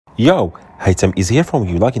Yo, Haytham is here from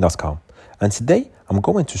GeekBlooging.com, and today I'm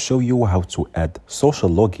going to show you how to add social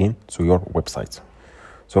login to your website.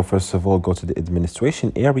 So first of all, go to the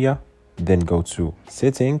administration area, then go to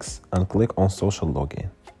settings and click on social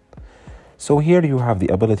login. So here you have the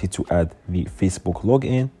ability to add the Facebook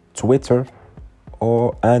login, Twitter,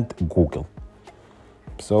 and Google.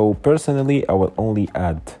 So personally, I will only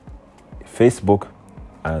add Facebook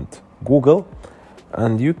and Google,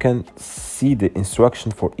 and you can see the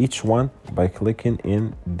instruction for each one by clicking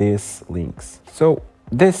in these links. So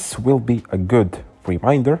this will be a good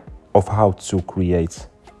reminder of how to create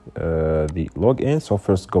the login. So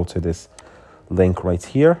first go to this link right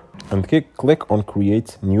here and click on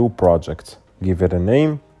create new project. Give it a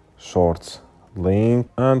name, short link,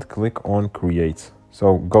 and click on create.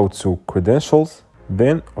 So go to credentials,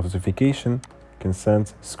 then authentication,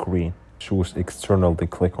 consent screen. Choose external, then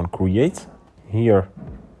click on create. Here,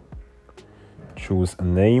 choose a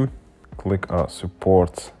name, click a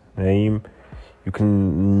support name. You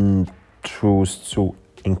can choose to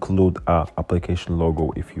include a application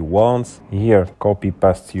logo if you want. Here, copy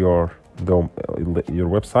paste your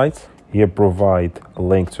website. Here, provide a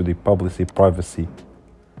link to the privacy.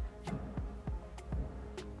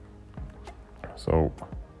 So,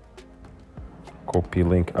 copy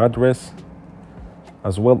link address,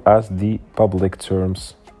 as well as the public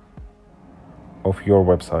terms of your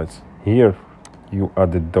website. Here you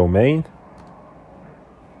add the domain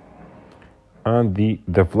and the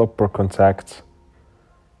developer contact,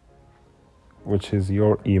 which is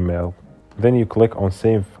your email. Then you click on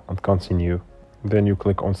save and continue. Then you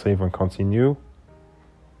click on save and continue.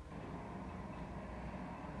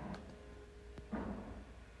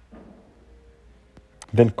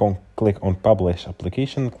 Then click on publish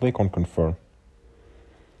application, click on confirm.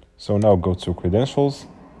 So now go to credentials,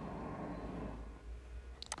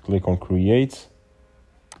 click on create,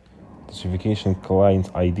 certification client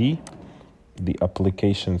ID, the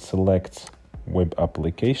application select web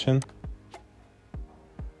application.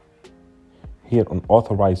 Here on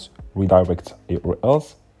authorize redirect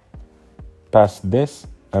URLs, pass this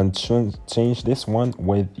and change this one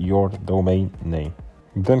with your domain name.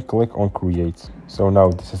 Then click on create. So now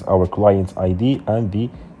this is our client ID and the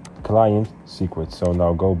client secret. So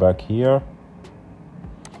now go back here,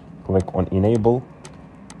 click on enable,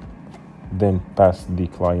 then pass the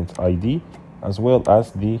client ID as well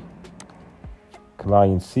as the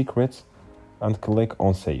client secret and click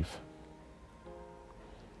on save.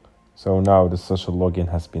 So now the social login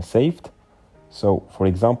has been saved. So for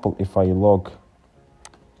example, if I log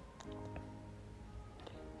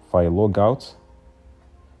out,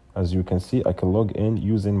 as you can see, I can log in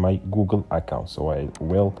using my Google account. So I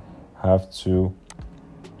will have to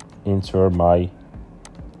enter my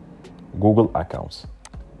Google accounts.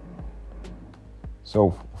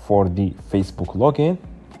 So for the Facebook login,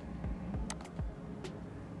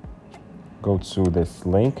 go to this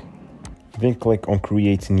link, then click on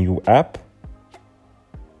create new app.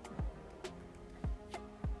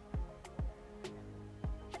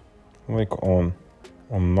 Click on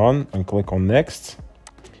none and click on next.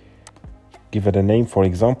 Give it a name, for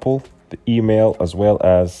example, the email as well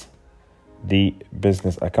as the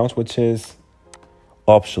business account, which is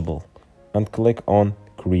optional, and click on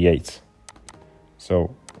create.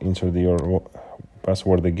 So enter your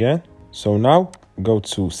password again. So now go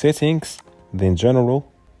to settings, then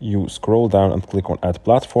general, you scroll down and click on add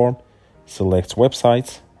platform, select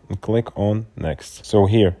website and click on next. So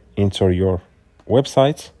here enter your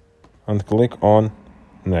website and click on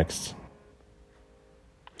next.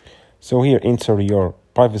 So here enter your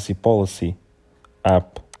privacy policy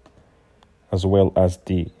app as well as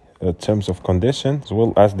the terms of condition as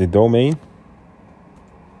well as the domain.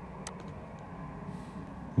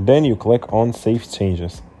 Then you click on save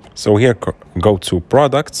changes. So here go to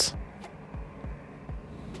products,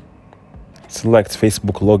 select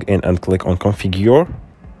Facebook login and click on configure.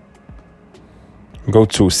 Go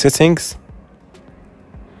to settings.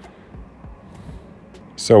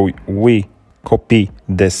 So we copy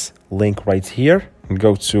this link right here and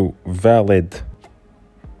go to valid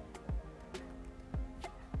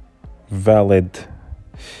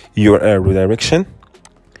URL redirection.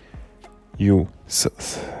 You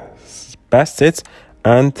paste it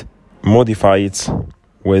and modify it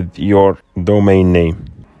with your domain name.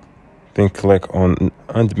 Then click on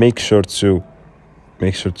and make sure to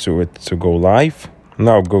go live.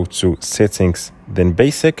 Now go to settings, then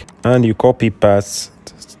basic, and you copy paste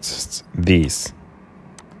these.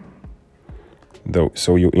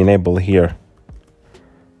 So you enable here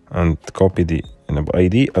and copy the enable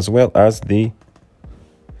ID as well as the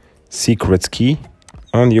secret key,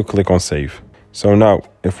 and you click on save. So now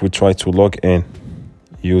if we try to log in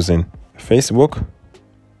using Facebook,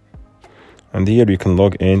 and here you can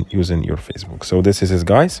log in using your Facebook. So this is it,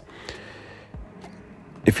 guys.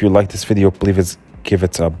 If you like this video, please give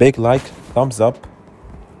it a big like, thumbs up,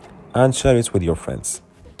 and share it with your friends.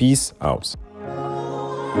 Peace out.